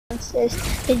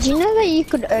downstairs. Did you know that you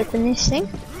could open this thing?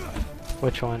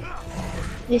 Which one?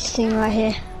 This thing right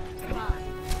here.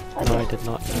 No, I did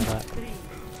not know that.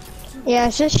 Yeah, I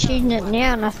was just shooting it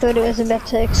now and I thought it was about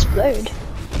to explode.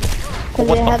 Because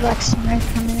it had like smoke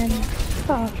coming in.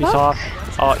 Oh, You saw?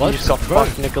 Oh, What? you just got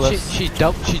fucked, Nicholas. She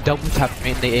double tapped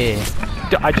me in the air.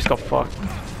 I just got fucked.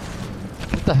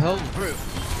 What the hell, bro?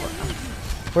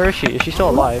 Where is she? Is she still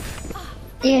alive?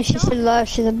 Yeah, she's still alive.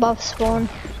 She's above spawn.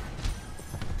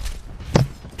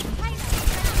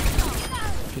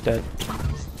 She's dead.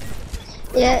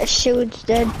 Yeah, shield's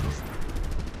dead.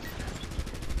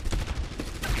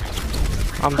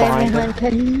 I'm behind her.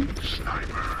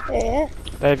 Yeah.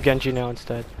 They have Genji now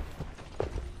instead.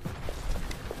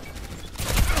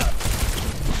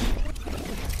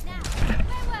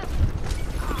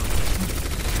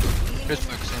 Just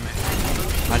focus on me.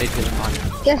 I need to get behind.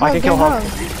 Get hog, I can kill get Hog.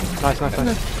 hog. Nice.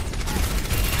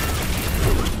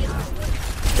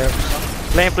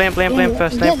 Lamp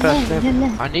first, lamp first.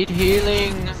 I need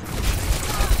healing.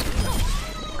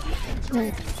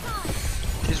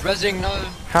 He's rezzing, no.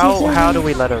 How do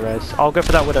we let her res? I'll go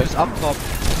for that widow. He's up top.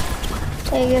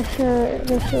 Hey,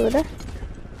 go for it.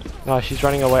 No, she's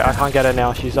running away. I can't get her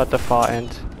now. She's at the far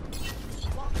end.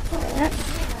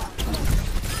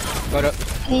 Got it.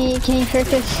 Can you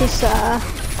focus this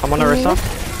I'm on Orisa.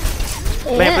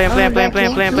 Lamp.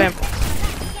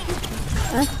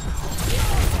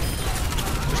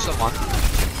 There's someone.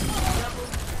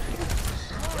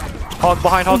 Hog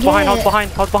behind. Hog behind,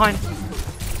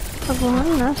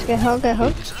 nice, get hog.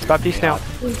 Baptiste now.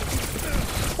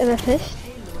 Is a fish?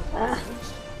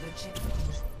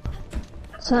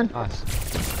 Son. Nice.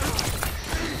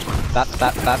 That.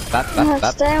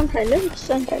 Stay on payload,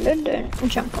 don't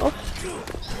jump off.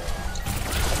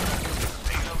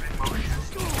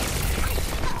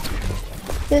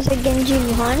 There's a Genji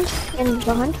behind.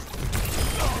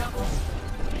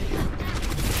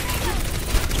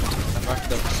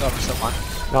 Someone.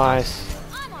 Nice.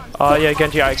 Oh yeah,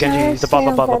 Genji, he's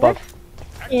above.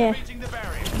 Yeah.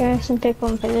 Go some people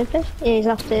on payload, please. Yeah, he's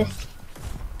up there.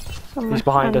 Somewhere. He's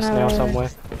behind us now somewhere.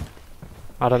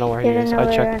 I don't know where he is. I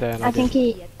checked there. And I think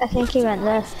he went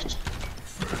left.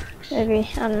 Maybe,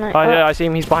 I don't know. Oh yeah, I see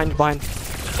him. He's behind.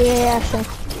 Yeah,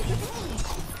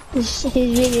 I see.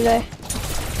 He's really low.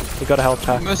 We got a health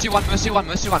pack. Mercy one. Please.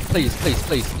 Got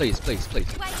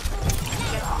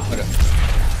it.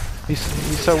 He's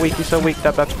so weak.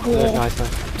 That. Yeah. Nice.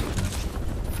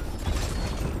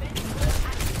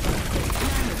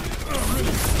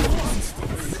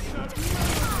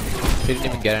 He didn't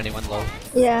even get anyone low.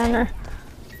 Yeah, I know.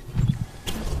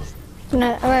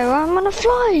 No, wait, well, I'm gonna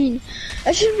fly!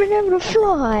 I should have been able to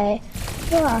fly!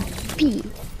 Ah, B.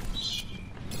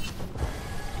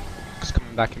 Just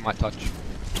coming back, he might touch.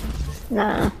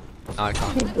 Nah, No, I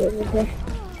can't. he's good with it.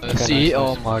 See? nice.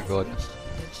 Oh my god.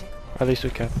 At least we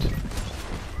kept.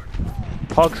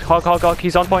 Hog.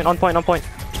 He's on point.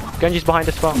 Genji's behind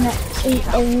as well. Let's eat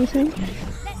everything.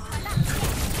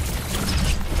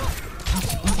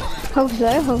 Hog's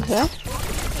there.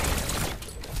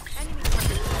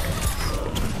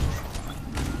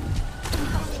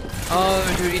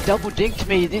 Oh, dude, he double dinked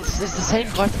me. This is the same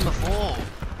guy from before.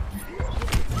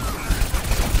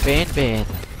 Ban.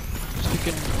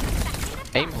 Freaking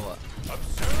Aimbot.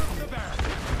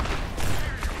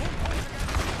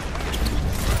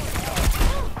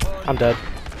 I'm dead.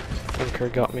 Anchor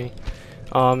got me.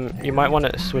 You might want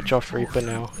to switch off Reaper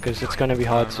now, because it's gonna be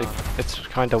hard to. It's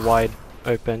kind of wide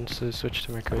open, so switch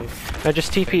to Mercury. No,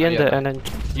 just TP in there and then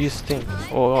use thing.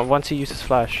 Or once he uses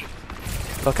flash.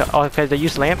 Okay, okay, they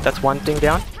use lamp. That's one thing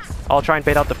down. I'll try and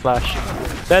bait out the flash.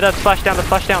 There, that's flash down.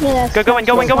 Yeah, Go in.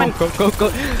 Go.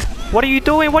 What are you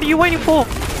doing? What are you waiting for?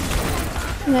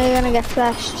 No, you're gonna get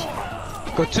flashed.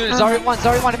 Go two. Zarya one.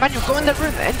 Emmanuel, go in that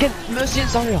room and get Mercy and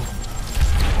Zarya.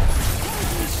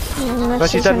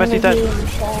 Mercy's dead.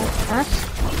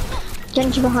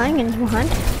 Genji behind.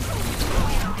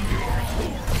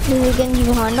 There's a Genji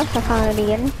behind us, I can't really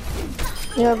get him.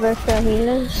 You're both the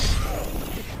healers.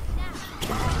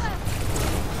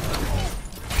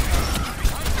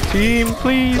 Team,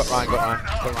 please. Got Ryan.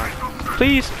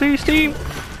 Please, team.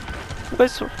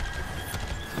 Where's...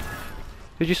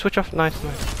 Did you switch off? Nice.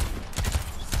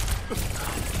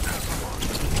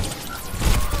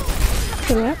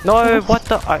 No, what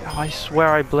the? I swear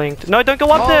I blinked. No, don't go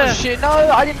up there! Oh shit, no,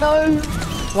 I didn't know!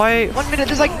 Why? 1 minute,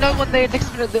 there's like no one there, next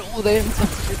minute they're all there.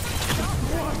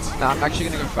 Nah, I'm actually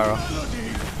gonna go Pharah.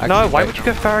 No, why would you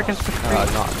go Pharah against the free? No,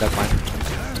 never mind.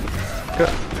 Go.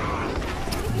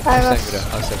 I'll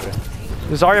save it.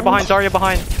 Zarya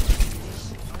behind.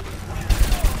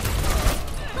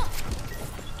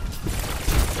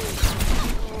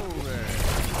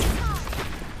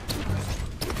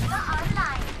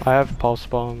 I have pulse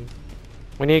bomb.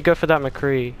 We need to go for that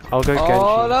McCree. I'll go Genji.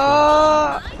 Oh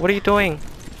no! What are you doing?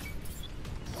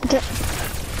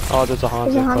 Oh, there's a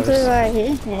Hanzo. There's a Hanzo close. right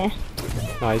here. Yeah.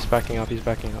 No, he's backing up. He's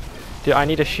backing up. Dude, I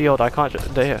need a shield. I can't.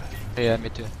 There. Yeah, me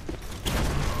too.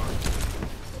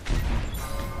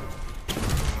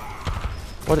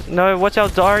 What? No, what's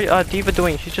our Diva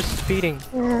doing? She's just speeding.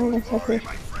 That's okay.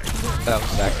 That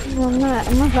was back. No, I'm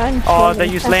not fine. Oh, they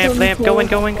use lamp. Go in.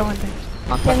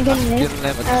 I'm Get in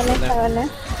there.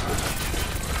 left.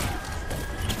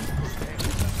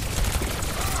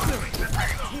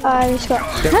 I just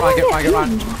got. Get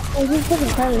mine. Oh, he's getting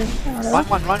carried. Run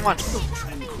one.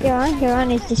 You're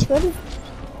on, is this good?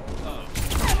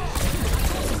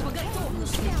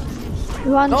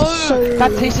 Run No! so...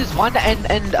 That places one and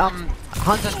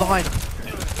Hanzo's behind.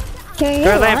 Okay,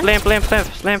 Go yeah, lamp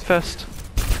first.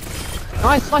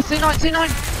 Nice, C9.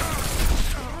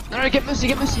 No, get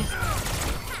Mercy.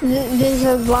 There's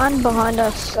a one behind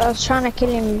us. I was trying to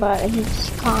kill him, but he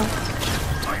just can't.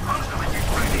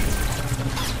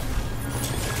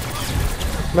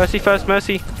 Mercy first,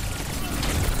 Mercy.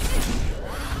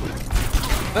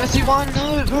 Mercy one,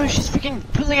 no, bro, she's freaking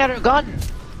pulling out her gun.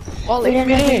 While We in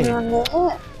don't have mid. anyone there.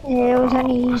 Yeah, it was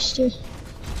only used to.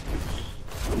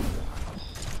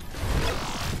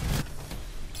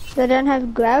 They don't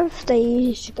have grav, they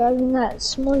used to go in that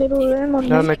small little room on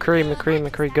No, the... McCree.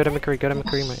 Go to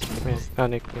McCree, mate. Oh,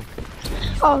 Nick.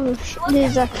 Oh,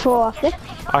 there's like 4 up there.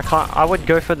 I can't. I would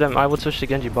go for them. I would switch to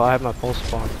Genji, but I have my pulse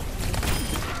bomb.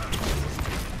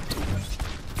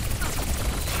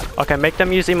 Okay, make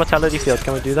them use immortality field.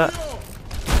 Can we do that?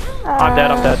 I'm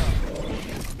dead.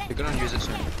 They're gonna use it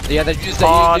soon. Yeah, they used it.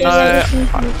 Oh no!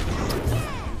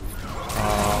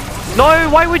 No,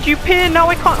 why would you pin? No,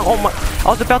 I can't. Oh my! I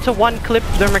was about to one clip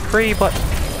the McCree, but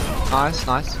Nice.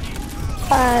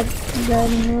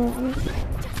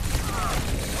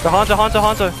 the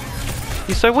Hanzo.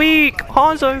 He's so weak.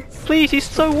 Hanzo, please, he's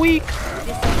so weak.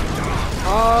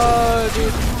 Oh,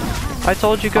 dude. I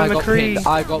told you go McCree.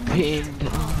 I got pinned.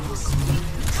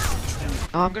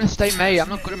 No, I'm gonna stay May. I'm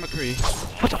not good at McCree.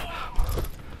 What the?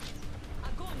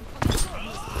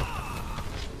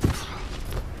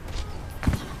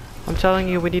 I'm telling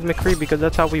you we need McCree because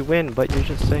that's how we win, but you're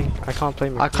just saying I can't play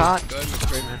McCree. I can't go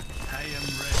McCree, man.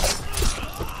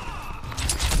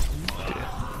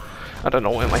 I don't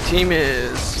know where my team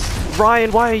is.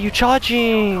 Ryan, why are you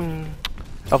charging?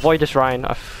 Avoid this, Ryan.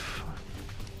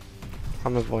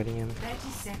 I'm avoiding him. 30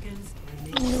 seconds.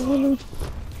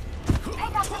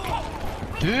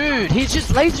 Dude, he's just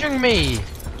lasering me.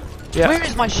 Yeah. Where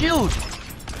is my shield?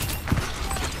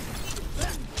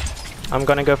 I'm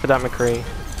gonna go for that McCree.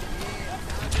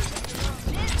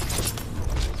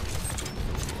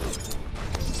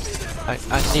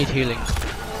 I need healing.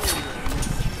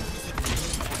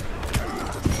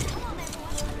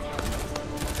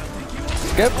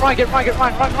 Get Ryan, run!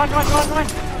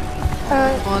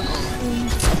 Come on.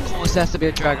 Of course there has to be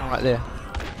a dragon right there.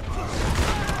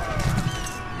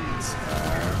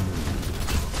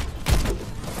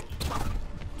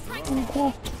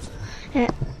 Okay. Yeah.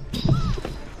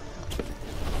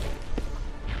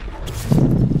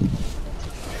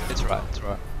 It's right.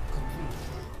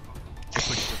 Push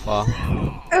too far.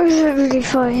 It was really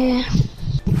far here.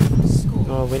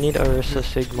 Oh, we need Orisa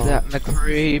Sigma. That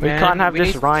McCree, We man. can't have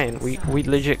this need, Ryan. We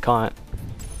legit can't.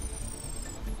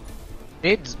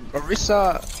 need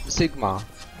Orisa Sigma.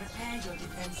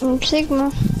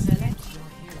 Sigma.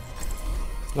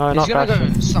 No, He's not gonna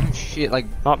Bastion. go some shit like.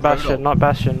 Not Bastion. Roadhog. Not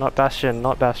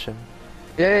Bastion.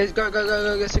 Yeah,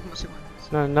 go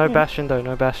Sigma. No Bastion though.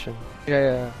 No Bastion.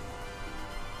 Yeah.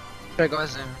 Okay,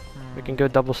 guys. We can go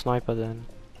double sniper then.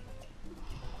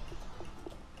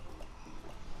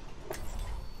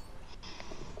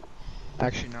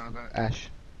 Actually, no, I'll go Ash.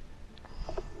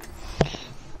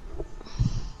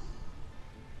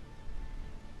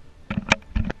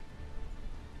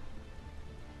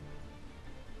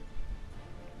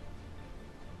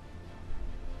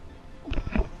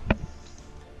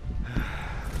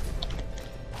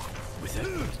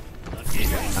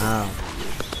 Wow.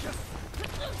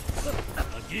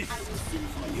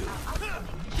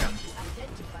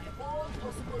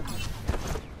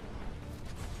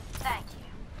 Thank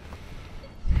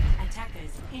you.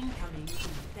 Attackers incoming in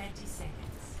 30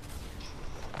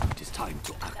 seconds. It is time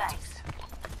to act. Thanks.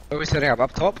 Where are we setting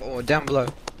up top or down below?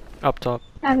 Up top.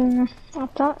 I don't know. I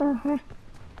thought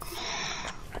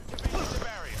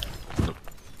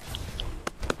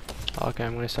Okay,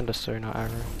 I'm gonna send a Sona arrow.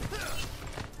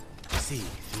 See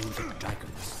through the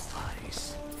dragon's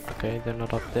eyes. Okay, they're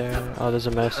not up there. Oh, there's a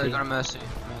They Mercy. got a mercy.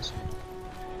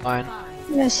 Fine.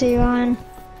 let's see Ryan.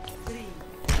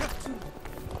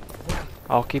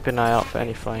 I'll keep an eye out for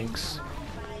any flanks.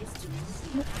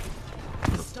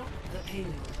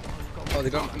 Oh, they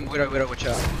got Widow, watch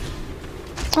out.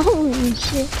 Holy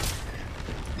shit.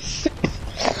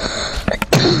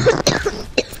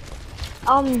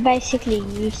 I'm basically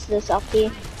useless up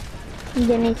here.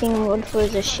 The only thing I'm good for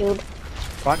is a shield.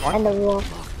 Right. And a wall.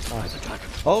 Nice.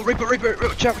 Oh, Reaper,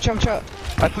 watch out.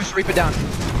 I pushed Reaper down.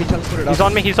 He teleported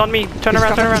up. He's on me. Turn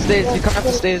around. He's coming up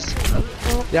the stairs.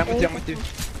 Yeah, I'm with you.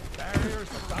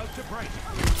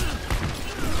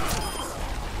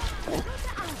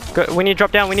 Go, we need to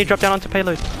drop down onto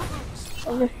payload.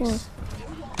 Everything.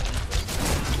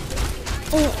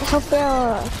 Help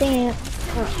your thing.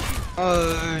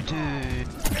 Oh, dude.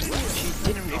 She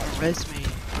didn't even res me.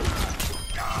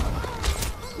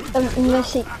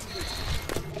 Mercy.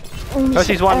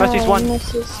 Mercy's one. Mercy's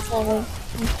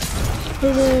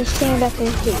He's standing back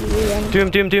and hit you.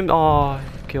 Doom. Oh,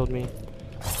 killed me.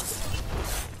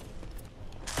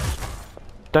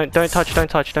 Don't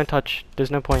touch.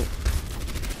 There's no point.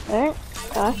 Alright,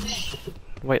 gosh.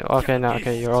 Wait,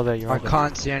 okay, you're all there, I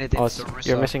can't see anything. Oh,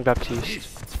 you're missing Baptiste.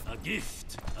 A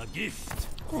gift.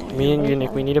 Me and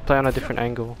Unique, we need to play on a different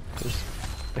angle. Cause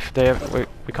if they have, we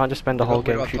can't just spend the whole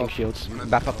game shooting shields.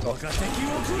 Back up top. There's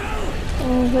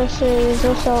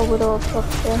also a Widow up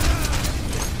there.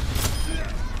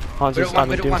 Hanzo's,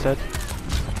 Doom said.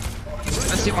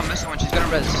 Messy one, she's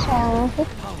gonna res.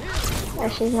 No,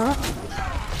 she's not.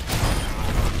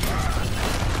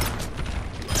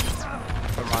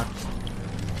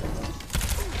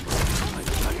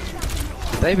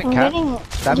 They haven't capped.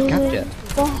 They haven't capped yet.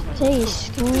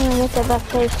 Baptiste, can you get the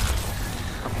Baptiste?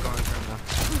 I'm going through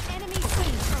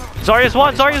now. Zarya's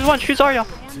one, shoot Zarya!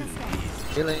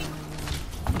 Healing.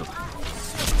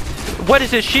 What is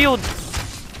this shield?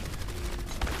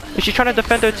 Is she trying to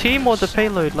defend her team or the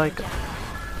payload? Like,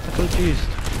 I'm confused.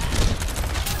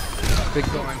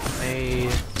 Big going for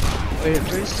me. Wait,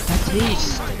 where's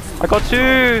Baptiste? I got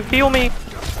 2, heal me!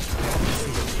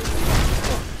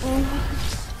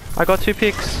 I got 2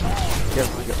 picks.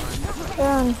 They're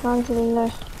on front of the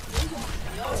low.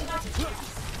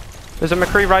 There's a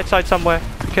McCree right side somewhere.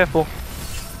 Be careful.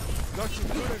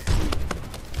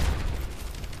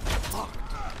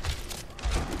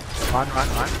 Run.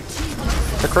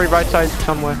 McCree right side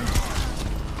somewhere.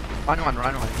 Run.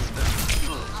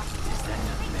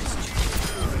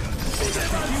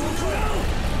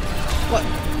 What?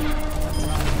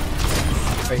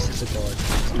 Faces a god.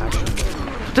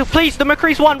 Please, the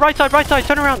McCree's one, right side,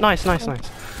 turn around. Nice.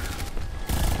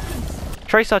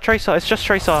 Tracer, it's just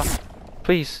Tracer.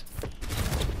 Please.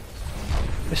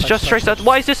 It's just Tracer.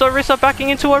 Why is this Orisa backing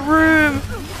into a room?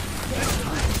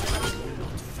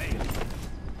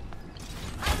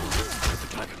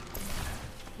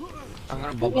 I'm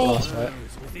gonna bump the last right.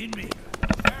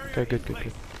 Okay, good.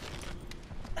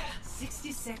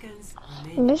 60 seconds.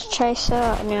 Let's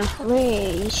Tracer now. Where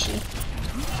is she?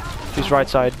 She's right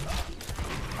side.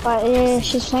 But yeah,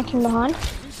 she's flanking behind.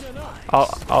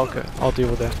 Okay, I'll deal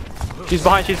with her. She's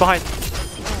behind. She's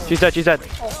dead.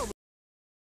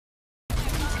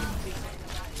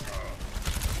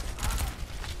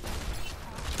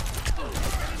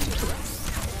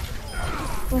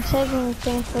 I'm saving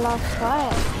things for last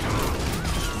fight.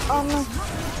 Oh no.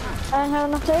 I don't have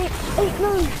enough to eat.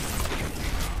 No.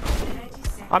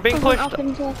 I'm being pushed.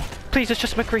 Please, it's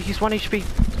just McCree. He's 1 HP.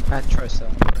 And Tracer.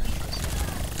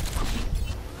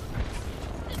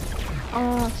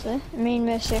 Oh, that's it. Me and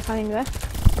Mercy are coming back.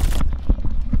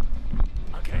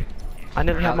 I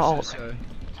nearly have my ult.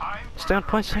 Stay on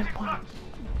point.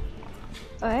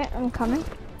 Alright, I'm coming.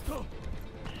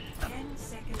 10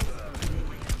 seconds.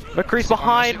 McCree's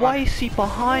behind. Why is he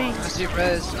behind? I see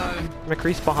res, no.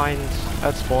 McCree's behind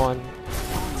at spawn.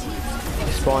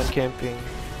 He spawned camping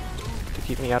to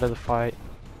keep me out of the fight.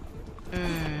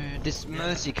 This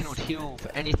Mercy cannot heal for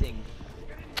anything.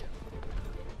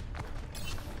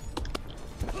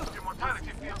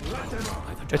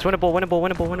 It's winnable.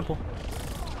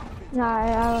 No,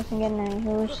 I wasn't getting any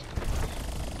heals.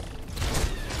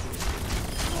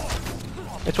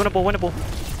 It's winnable.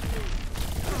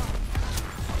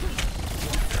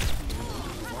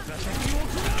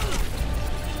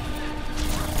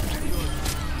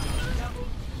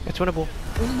 It's winnable.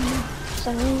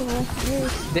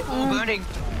 They're all burning.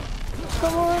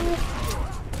 Come on.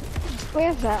 We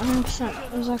have that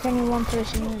 100%. There's like only one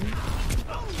person in.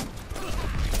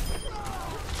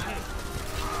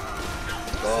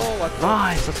 Oh,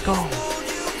 Nice, let's go.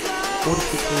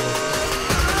 46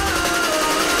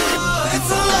 It's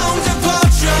a long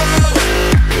departure.